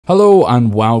Hello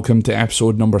and welcome to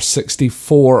episode number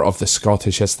 64 of the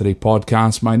Scottish History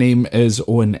Podcast. My name is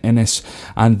Owen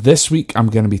and this week I'm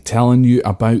going to be telling you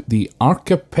about the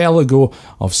archipelago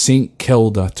of St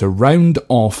Kilda to round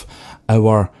off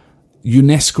our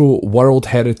UNESCO World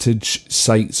Heritage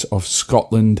Sites of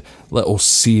Scotland little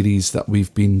series that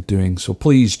we've been doing. So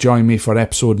please join me for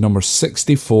episode number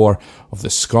 64 of the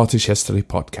Scottish History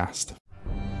Podcast.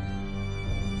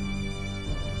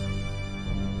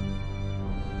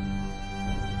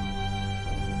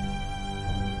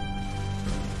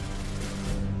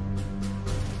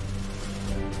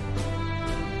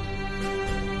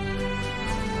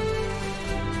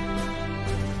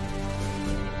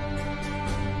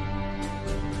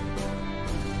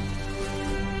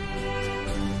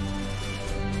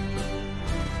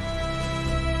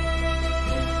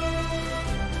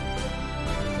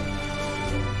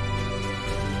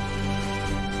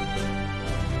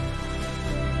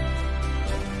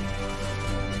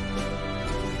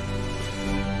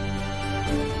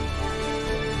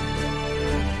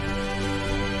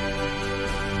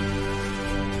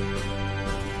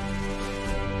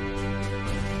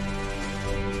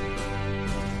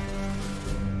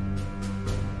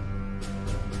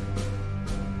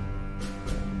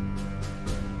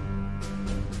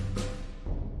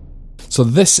 So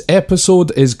this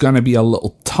episode is going to be a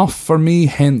little tough for me,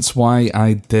 hence why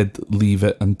I did leave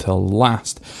it until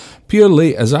last.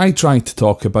 Purely as I try to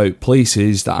talk about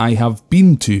places that I have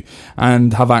been to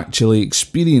and have actually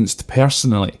experienced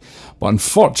personally. But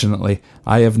unfortunately,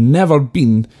 I have never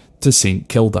been to St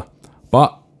Kilda.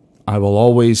 But I will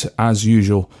always, as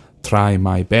usual, try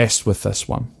my best with this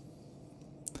one.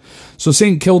 So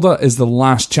St Kilda is the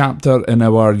last chapter in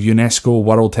our UNESCO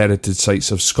World Heritage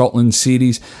Sites of Scotland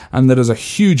series, and there is a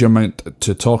huge amount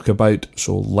to talk about,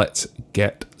 so let's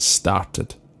get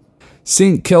started.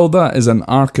 St Kilda is an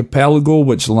archipelago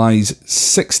which lies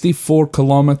 64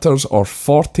 kilometres or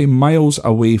 40 miles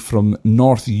away from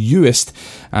North Uist,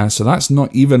 so that's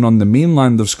not even on the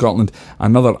mainland of Scotland,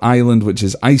 another island which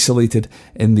is isolated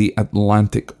in the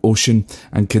Atlantic Ocean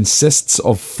and consists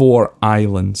of 4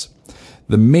 islands.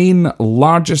 The main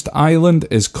largest island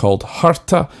is called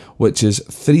Hurta, which is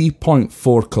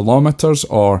 3.4 kilometres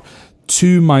or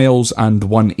 2 miles and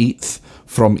 1/8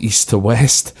 from east to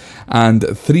west, and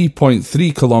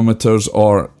 3.3 kilometres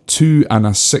or 2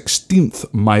 1/16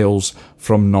 miles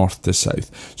from north to south.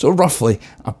 So roughly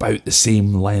about the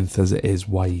same length as it is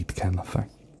wide, kind of thing.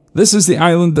 This is the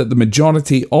island that the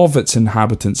majority of its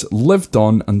inhabitants lived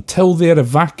on until their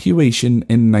evacuation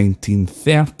in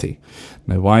 1930.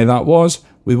 Now why that was,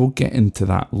 we will get into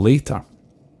that later.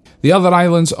 The other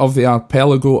islands of the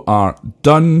archipelago are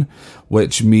Dun,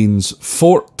 which means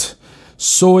fort,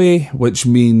 Soe, which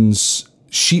means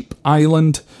sheep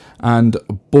island, and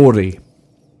Borey.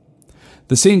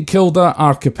 The St Kilda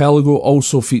archipelago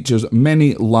also features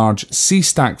many large sea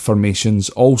stack formations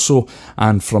also,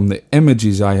 and from the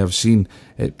images I have seen,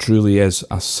 it truly is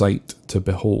a sight to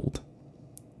behold.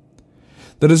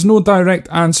 There is no direct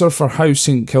answer for how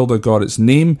St Kilda got its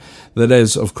name. There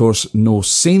is, of course, no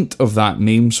saint of that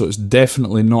name, so it's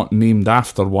definitely not named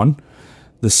after one.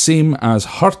 The same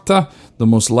as Hurta, the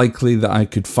most likely that I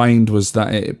could find was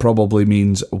that it probably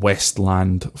means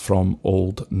Westland from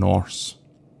Old Norse.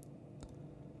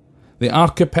 The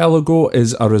archipelago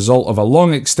is a result of a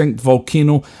long extinct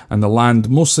volcano, and the land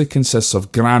mostly consists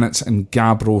of granites and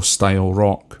gabbro style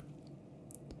rock.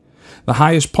 The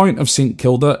highest point of St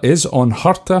Kilda is on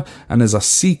Hurta and is a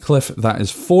sea cliff that is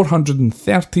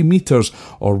 430 metres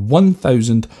or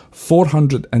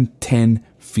 1,410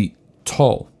 feet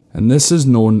tall, and this is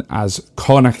known as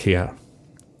Connacher.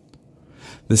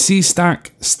 The sea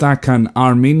stack, Stakan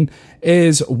Armin,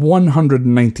 is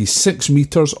 196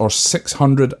 metres or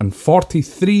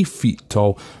 643 feet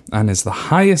tall and is the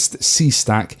highest sea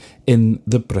stack in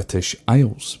the British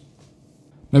Isles.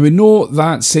 Now we know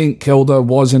that St Kilda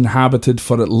was inhabited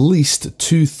for at least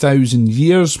 2,000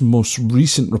 years, most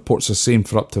recent reports are saying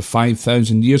for up to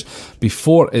 5,000 years,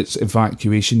 before its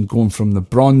evacuation, going from the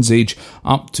Bronze Age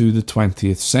up to the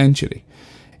 20th century.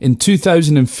 In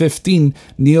 2015,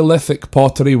 Neolithic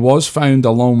pottery was found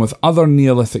along with other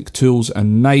Neolithic tools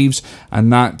and knives,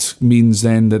 and that means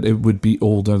then that it would be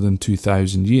older than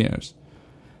 2,000 years.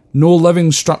 No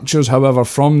living structures, however,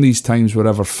 from these times were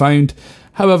ever found.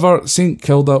 However, St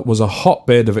Kilda was a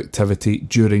hotbed of activity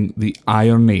during the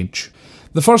Iron Age.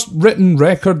 The first written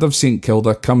record of St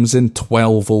Kilda comes in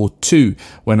 1202,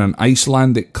 when an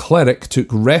Icelandic cleric took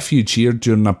refuge here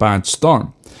during a bad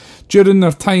storm. During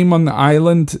their time on the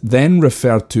island, then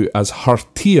referred to as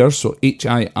Hurtir, so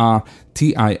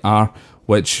Hirtir,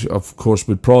 which of course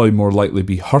would probably more likely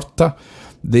be Hurta,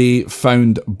 They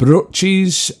found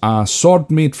brooches, a sword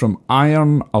made from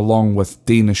iron, along with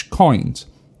Danish coins.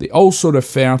 They also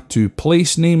refer to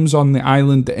place names on the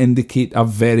island that indicate a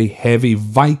very heavy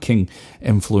Viking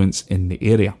influence in the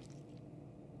area.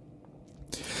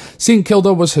 St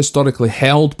Kilda was historically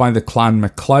held by the Clan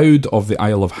MacLeod of the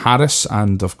Isle of Harris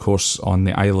and, of course, on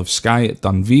the Isle of Skye at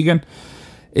Dunvegan.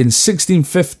 In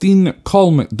 1615,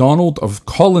 Col MacDonald of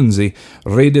Colonsay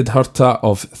raided Hurta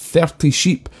of 30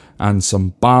 sheep and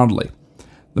some barley.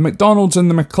 The MacDonalds and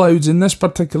the MacLeods in this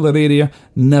particular area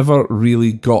never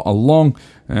really got along.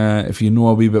 If you know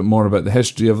a wee bit more about the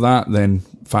history of that, then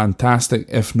fantastic.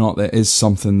 If not, that is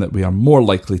something that we are more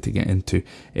likely to get into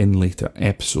in later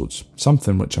episodes.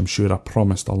 Something which I'm sure I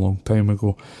promised a long time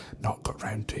ago, not got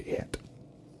round to it yet.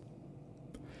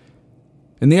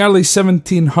 In the early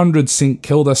 1700s, St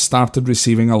Kilda started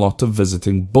receiving a lot of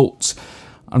visiting boats.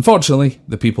 Unfortunately,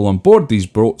 the people on board these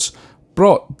boats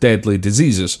brought deadly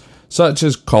diseases, such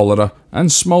as cholera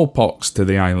and smallpox, to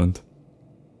the island.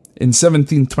 In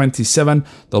 1727,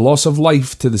 the loss of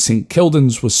life to the St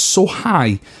Kildans was so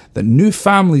high that new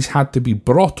families had to be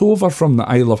brought over from the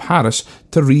Isle of Harris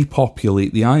to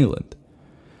repopulate the island.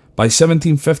 By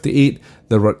 1758,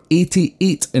 there were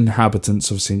 88 inhabitants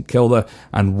of St Kilda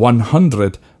and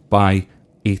 100 by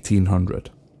 1800.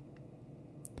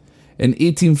 In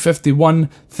 1851,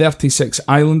 36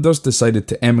 islanders decided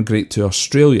to emigrate to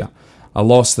Australia, a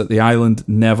loss that the island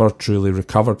never truly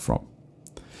recovered from.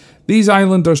 These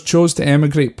islanders chose to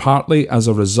emigrate partly as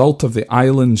a result of the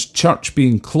island's church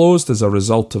being closed as a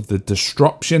result of the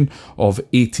disruption of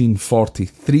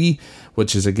 1843,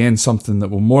 which is again something that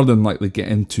we'll more than likely get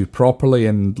into properly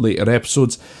in later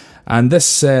episodes, and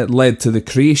this led to the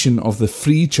creation of the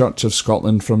Free Church of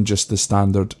Scotland from just the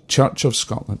standard Church of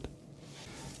Scotland.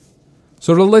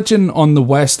 So religion on the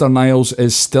Western Isles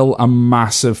is still a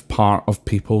massive part of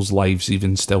people's lives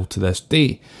even still to this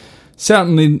day.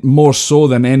 Certainly more so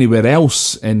than anywhere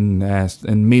else in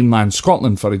mainland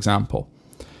Scotland, for example.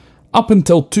 Up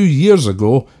until 2 years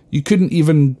ago, you couldn't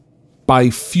even buy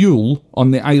fuel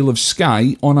on the Isle of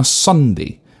Skye on a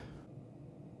Sunday.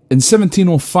 In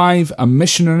 1705, a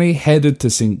missionary headed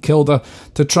to St Kilda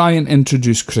to try and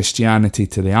introduce Christianity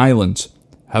to the islands.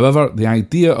 However, the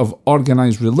idea of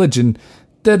organised religion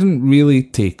didn't really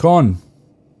take on.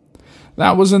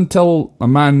 That was until a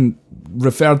man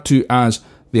referred to as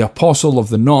the Apostle of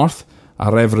the North,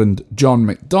 a Reverend John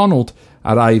MacDonald,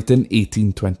 arrived in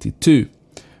 1822,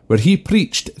 where he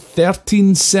preached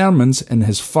 13 sermons in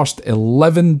his first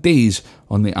 11 days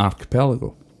on the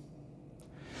archipelago.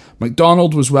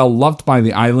 MacDonald was well loved by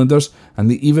the islanders, and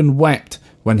they even wept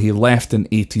when he left in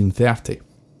 1830.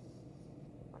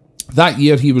 That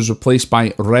year he was replaced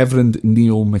by Reverend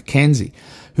Neil Mackenzie,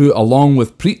 who, along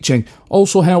with preaching,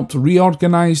 also helped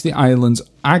reorganise the island's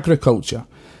agriculture,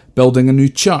 building a new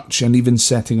church and even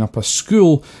setting up a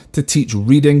school to teach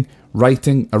reading,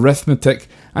 writing, arithmetic,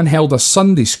 and held a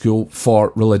Sunday school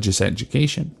for religious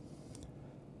education.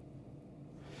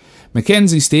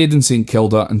 Mackenzie stayed in St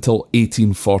Kilda until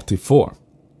 1844.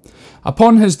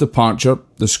 Upon his departure,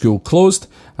 the school closed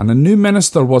and a new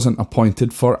minister wasn't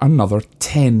appointed for another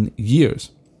 10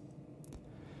 years.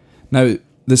 Now,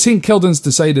 the St Kildans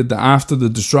decided that after the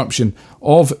disruption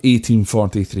of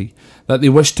 1843 that they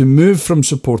wished to move from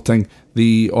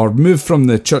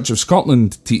the Church of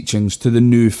Scotland teachings to the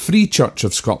new Free Church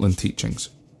of Scotland teachings.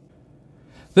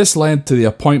 This led to the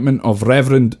appointment of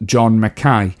Reverend John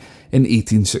Mackay in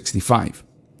 1865.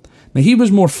 Now, he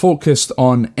was more focused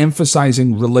on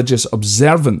emphasising religious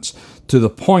observance to the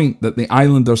point that the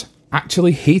islanders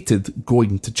actually hated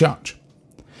going to church.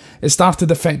 It started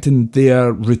affecting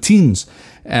their routines.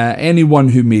 Anyone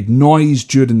who made noise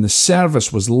during the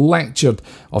service was lectured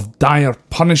of dire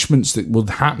punishments that would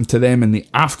happen to them in the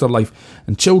afterlife,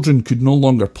 and children could no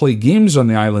longer play games on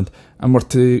the island and were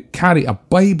to carry a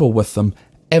Bible with them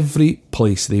every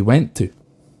place they went to.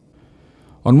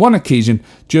 On one occasion,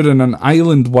 during an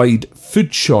island-wide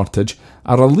food shortage,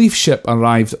 a relief ship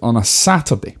arrived on a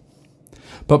Saturday.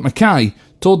 But Mackay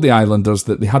told the islanders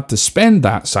that they had to spend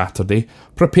that Saturday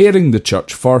preparing the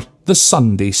church for the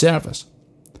Sunday service.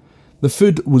 The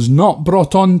food was not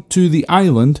brought on to the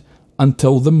island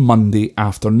until the Monday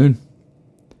afternoon.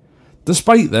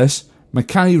 Despite this,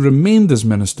 Mackay remained as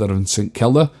minister in St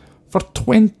Kilda for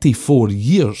 24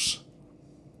 years.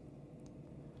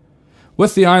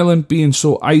 With the island being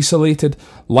so isolated,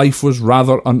 life was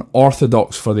rather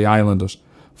unorthodox for the islanders.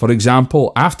 For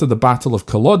example, after the Battle of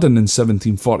Culloden in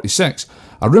 1746,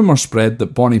 a rumour spread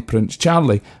that Bonnie Prince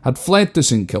Charlie had fled to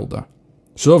St Kilda.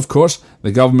 So, of course,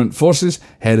 the government forces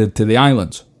headed to the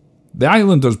islands. The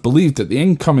islanders believed that the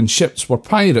incoming ships were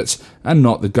pirates and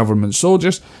not the government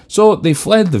soldiers, so they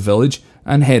fled the village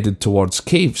and headed towards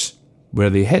caves, where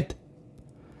they hid.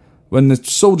 When the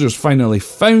soldiers finally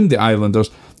found the islanders,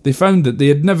 they found that they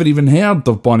had never even heard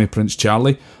of Bonnie Prince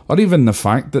Charlie, or even the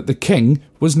fact that the king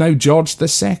was now George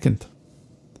II.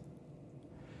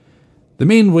 The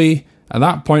main way at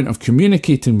that point of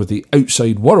communicating with the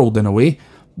outside world, in a way,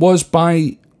 was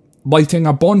by lighting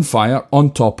a bonfire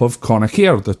on top of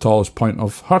Connachair, the tallest point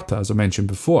of Hurta, as I mentioned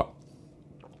before,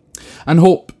 and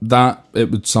hope that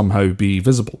it would somehow be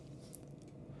visible.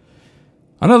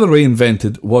 Another way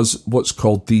invented was what's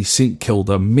called the St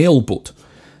Kilda mailboat.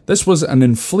 This was an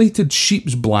inflated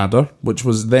sheep's bladder, which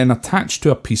was then attached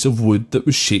to a piece of wood that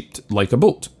was shaped like a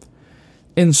boat.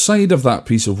 Inside of that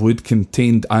piece of wood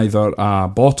contained either a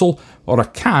bottle or a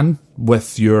can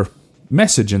with your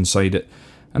message inside it,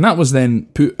 and that was then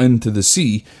put into the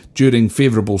sea during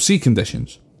favourable sea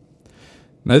conditions.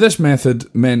 Now, this method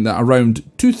meant that around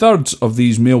 2/3 of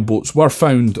these mailboats were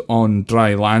found on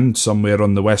dry land somewhere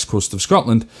on the west coast of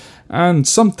Scotland, and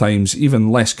sometimes, even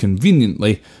less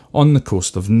conveniently, on the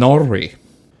coast of Norway.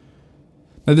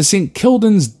 Now, the St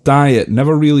Kildan's diet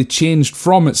never really changed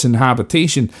from its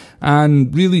inhabitation,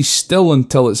 and really still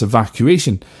until its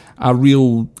evacuation, a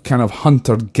real kind of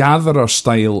hunter-gatherer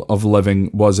style of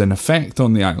living was in effect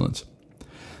on the islands.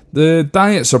 The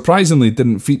diet surprisingly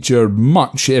didn't feature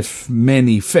much, if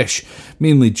many, fish,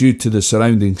 mainly due to the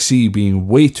surrounding sea being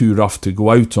way too rough to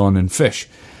go out on and fish.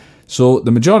 So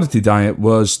the majority diet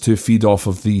was to feed off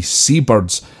of the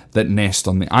seabirds that nest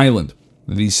on the island.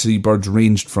 These seabirds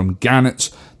ranged from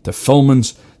gannets to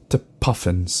fulmars to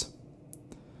puffins.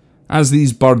 As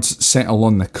these birds settle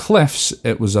on the cliffs,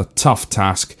 it was a tough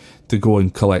task to go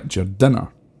and collect your dinner.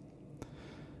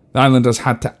 The islanders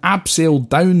had to abseil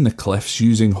down the cliffs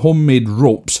using homemade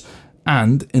ropes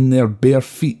and in their bare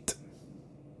feet.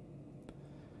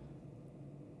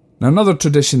 Now, another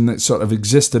tradition that sort of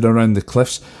existed around the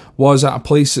cliffs was at a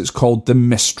place that's called the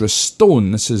Mistress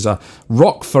Stone. This is a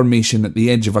rock formation at the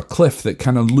edge of a cliff that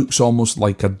kind of looks almost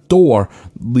like a door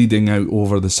leading out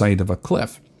over the side of a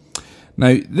cliff.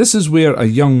 Now, this is where a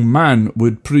young man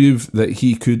would prove that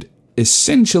he could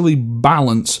essentially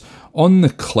balance on the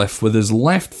cliff with his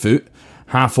left foot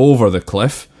half over the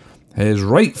cliff. His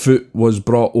right foot was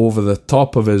brought over the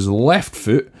top of his left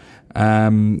foot,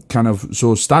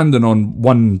 so standing on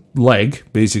one leg,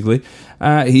 basically.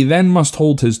 He then must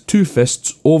hold his two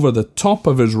fists over the top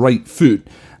of his right foot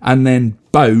and then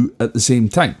bow at the same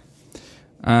time.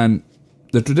 And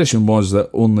the tradition was that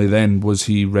only then was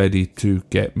he ready to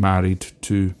get married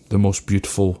to the most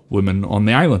beautiful woman on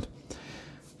the island.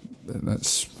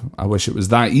 I wish it was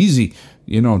that easy,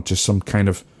 just some kind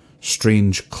of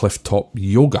strange clifftop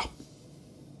yoga.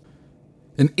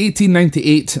 In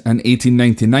 1898 and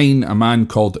 1899, a man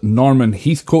called Norman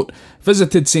Heathcote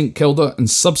visited St Kilda and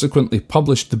subsequently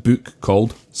published the book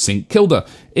called St Kilda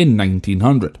in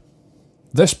 1900.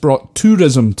 This brought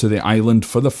tourism to the island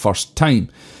for the first time.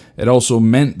 It also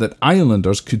meant that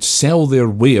islanders could sell their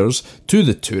wares to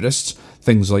the tourists,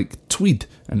 things like tweed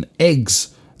and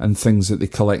eggs and things that they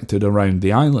collected around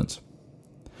the islands.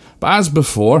 But as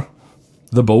before,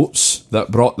 the boats that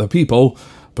brought the people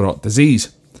brought disease,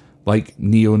 like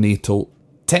neonatal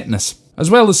tetanus,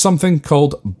 as well as something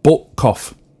called boat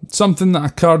cough, something that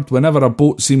occurred whenever a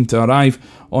boat seemed to arrive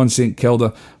on St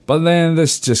Kilda, but then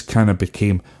this just kind of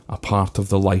became a part of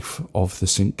the life of the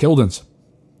St Kildans.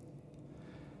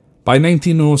 By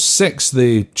 1906,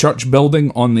 the church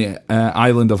building on the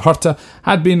island of Hurta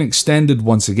had been extended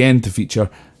once again to feature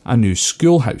a new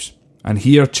schoolhouse, and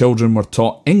here children were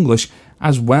taught English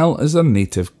as well as their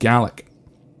native Gaelic.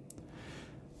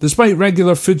 Despite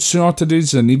regular food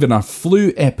shortages and even a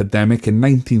flu epidemic in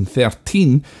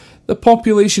 1913, the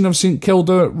population of St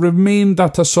Kilda remained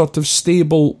at a sort of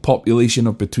stable population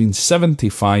of between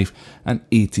 75 and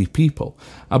 80 people.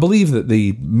 I believe that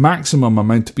the maximum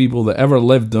amount of people that ever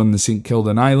lived on the St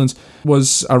Kilda Islands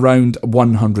was around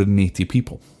 180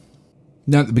 people.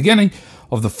 Now, at the beginning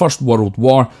of the First World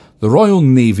War, the Royal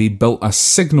Navy built a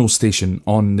signal station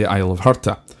on the Isle of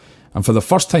Hurta, and for the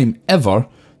first time ever,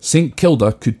 St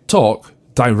Kilda could talk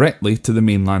directly to the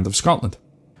mainland of Scotland.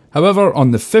 However,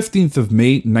 on the 15th of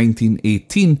May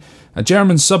 1918, a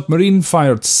German submarine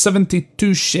fired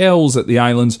 72 shells at the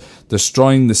islands,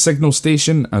 destroying the signal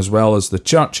station as well as the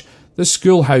church, the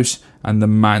schoolhouse and the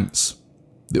manse.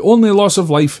 The only loss of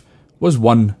life was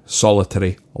one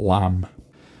solitary lamb.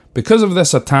 Because of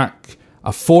this attack,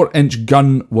 a 4-inch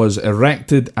gun was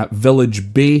erected at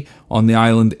Village Bay on the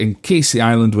island in case the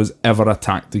island was ever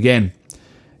attacked again.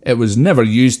 It was never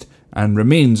used and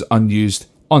remains unused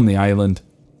on the island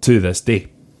to this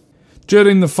day.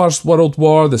 During the First World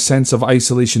War, the sense of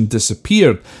isolation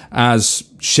disappeared as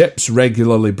ships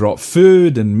regularly brought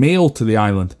food and mail to the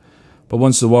island. But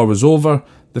once the war was over,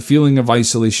 the feeling of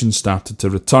isolation started to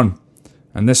return,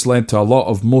 and this led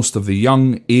to most of the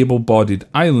young, able-bodied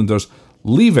islanders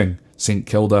leaving St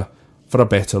Kilda for a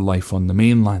better life on the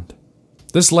mainland.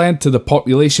 This led to the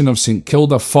population of St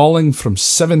Kilda falling from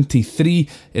 73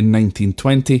 in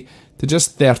 1920 to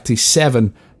just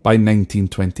 37 by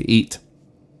 1928.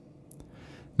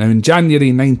 Now, in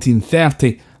January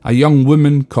 1930, a young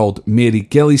woman called Mary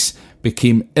Gillies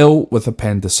became ill with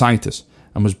appendicitis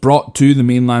and was brought to the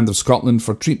mainland of Scotland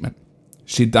for treatment.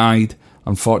 She died,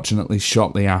 unfortunately,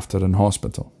 shortly after in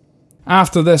hospital.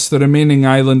 After this, the remaining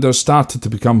islanders started to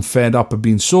become fed up of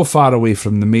being so far away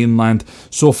from the mainland,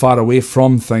 so far away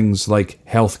from things like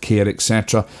healthcare,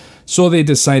 etc., so they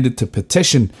decided to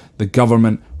petition the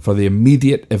government for the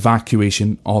immediate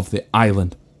evacuation of the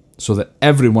island, so that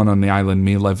everyone on the island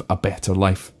may live a better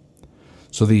life.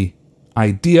 So the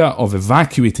idea of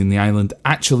evacuating the island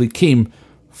actually came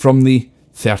from the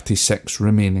 36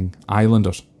 remaining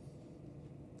islanders.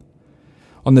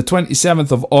 On the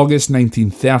 27th of August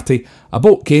 1930, a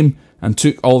boat came and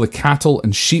took all the cattle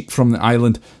and sheep from the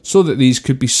island so that these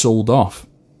could be sold off.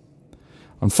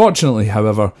 Unfortunately,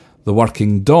 however, the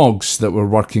working dogs that were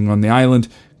working on the island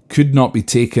could not be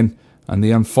taken, and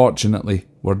they unfortunately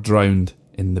were drowned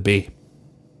in the bay.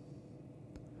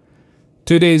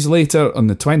 2 days later, on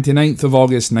the 29th of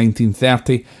August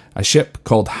 1930, a ship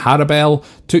called Harabelle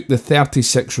took the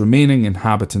 36 remaining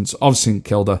inhabitants of St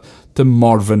Kilda to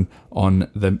Morven on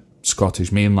the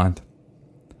Scottish mainland.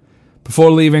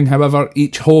 Before leaving, however,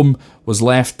 each home was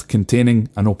left containing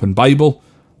an open Bible,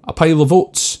 a pile of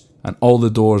oats, and all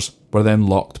the doors were then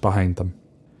locked behind them.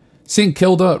 St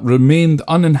Kilda remained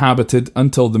uninhabited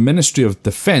until the Ministry of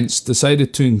Defence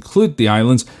decided to include the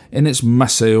islands in its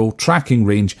missile tracking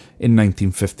range in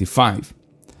 1955.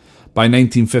 By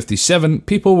 1957,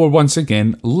 people were once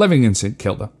again living in St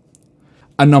Kilda.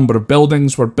 A number of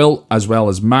buildings were built, as well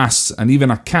as masts and even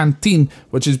a canteen,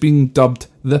 which is being dubbed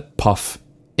the Puff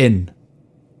Inn.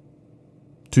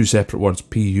 Two separate words,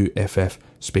 P-U-F-F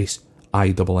space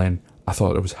I-N-N. I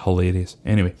thought it was hilarious.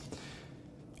 Anyway.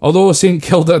 Although St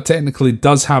Kilda technically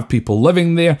does have people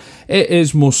living there, it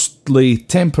is mostly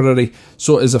temporary,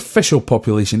 so its official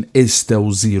population is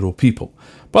still 0 people.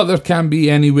 But there can be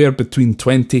anywhere between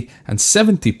 20 and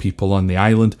 70 people on the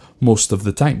island most of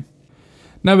the time.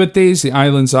 Nowadays, the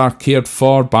islands are cared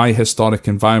for by Historic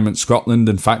Environment Scotland.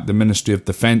 In fact, the Ministry of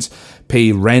Defence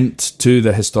pay rent to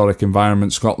the Historic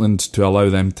Environment Scotland to allow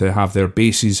them to have their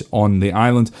bases on the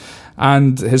island.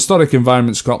 And Historic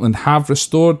Environment Scotland have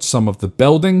restored some of the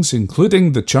buildings,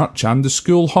 including the church and the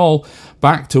school hall,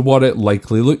 back to what it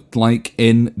likely looked like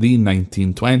in the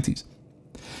 1920s.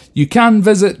 You can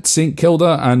visit St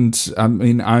Kilda, and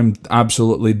I'm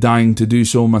absolutely dying to do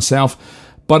so myself,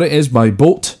 but it is by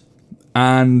boat.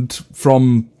 And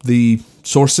from the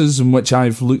sources in which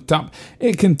I've looked up,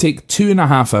 it can take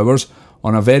 2.5 hours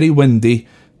on a very windy,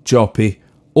 choppy,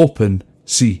 open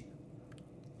sea.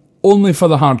 Only for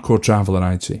the hardcore traveller,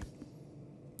 I'd say.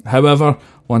 However,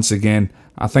 once again,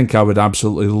 I think I would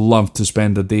absolutely love to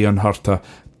spend a day on Hurta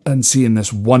and seeing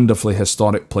this wonderfully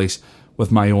historic place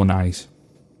with my own eyes.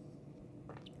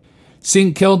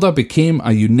 St Kilda became a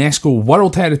UNESCO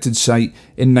World Heritage Site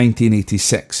in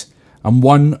 1986. And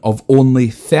one of only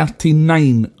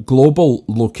 39 global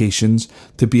locations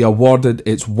to be awarded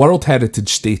its World Heritage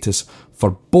status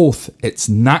for both its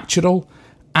natural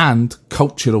and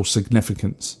cultural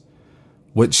significance,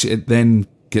 which it then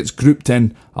gets grouped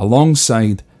in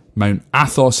alongside Mount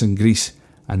Athos in Greece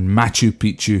and Machu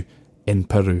Picchu in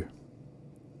Peru.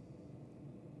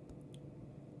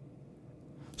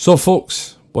 So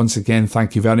folks, once again,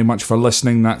 thank you very much for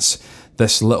listening. That's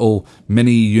this little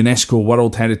mini UNESCO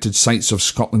World Heritage Sites of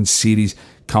Scotland series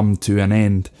come to an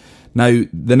end. Now,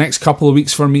 the next couple of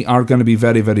weeks for me are going to be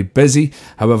very, very busy.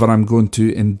 However, I'm going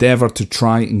to endeavour to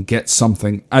try and get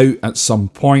something out at some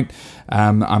point.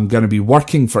 I'm going to be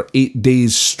working for 8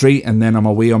 days straight, and then I'm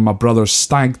away on my brother's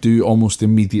stag do almost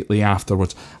immediately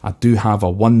afterwards. I do have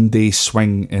a 1-day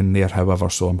swing in there, however,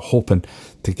 so I'm hoping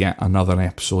to get another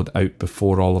episode out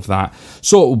before all of that.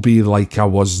 So it'll be like I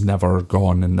was never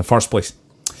gone in the first place.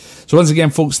 So once again,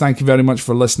 folks, thank you very much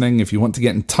for listening. If you want to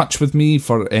get in touch with me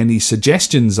for any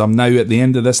suggestions, I'm now at the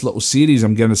end of this little series.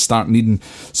 I'm going to start needing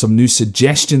some new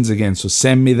suggestions again, so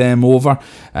send me them over.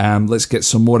 Let's get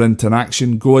some more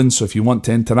interaction going. So if you want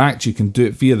to interact, you can do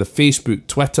it via the Facebook,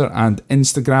 Twitter and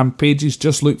Instagram pages.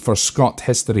 Just look for Scott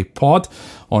History Pod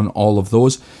on all of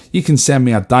those. You can send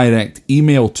me a direct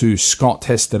email to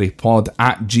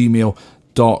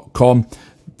scotthistorypod@gmail.com.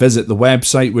 Visit the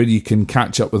website where you can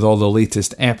catch up with all the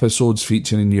latest episodes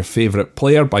featuring your favourite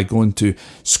player by going to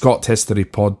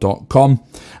scotthistorypod.com.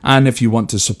 And if you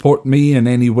want to support me in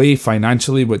any way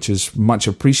financially, which is much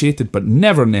appreciated but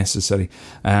never necessary,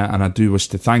 and I do wish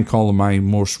to thank all of my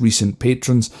most recent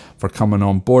patrons for coming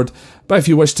on board, but if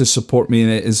you wish to support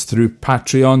me, it is through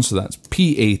Patreon, so that's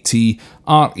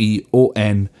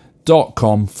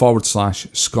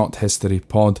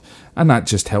patreon.com/ScottHistoryPod, and that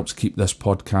just helps keep this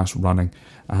podcast running.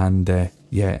 And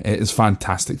yeah, it is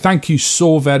fantastic. Thank you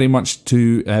so very much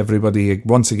to everybody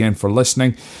once again for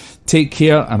listening. Take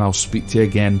care, and I'll speak to you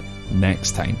again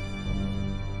next time.